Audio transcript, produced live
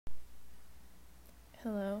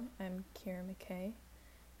Hello, I'm Kira McKay.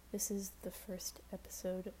 This is the first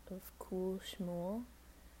episode of Cool Schmool.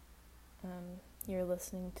 You're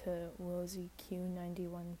listening to Wozy Q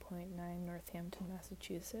 91.9 Northampton,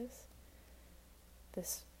 Massachusetts.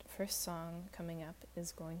 This first song coming up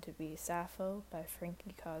is going to be Sappho by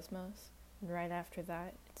Frankie Cosmos. And right after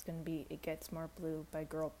that, it's going to be It Gets More Blue by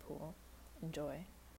Girlpool. Enjoy.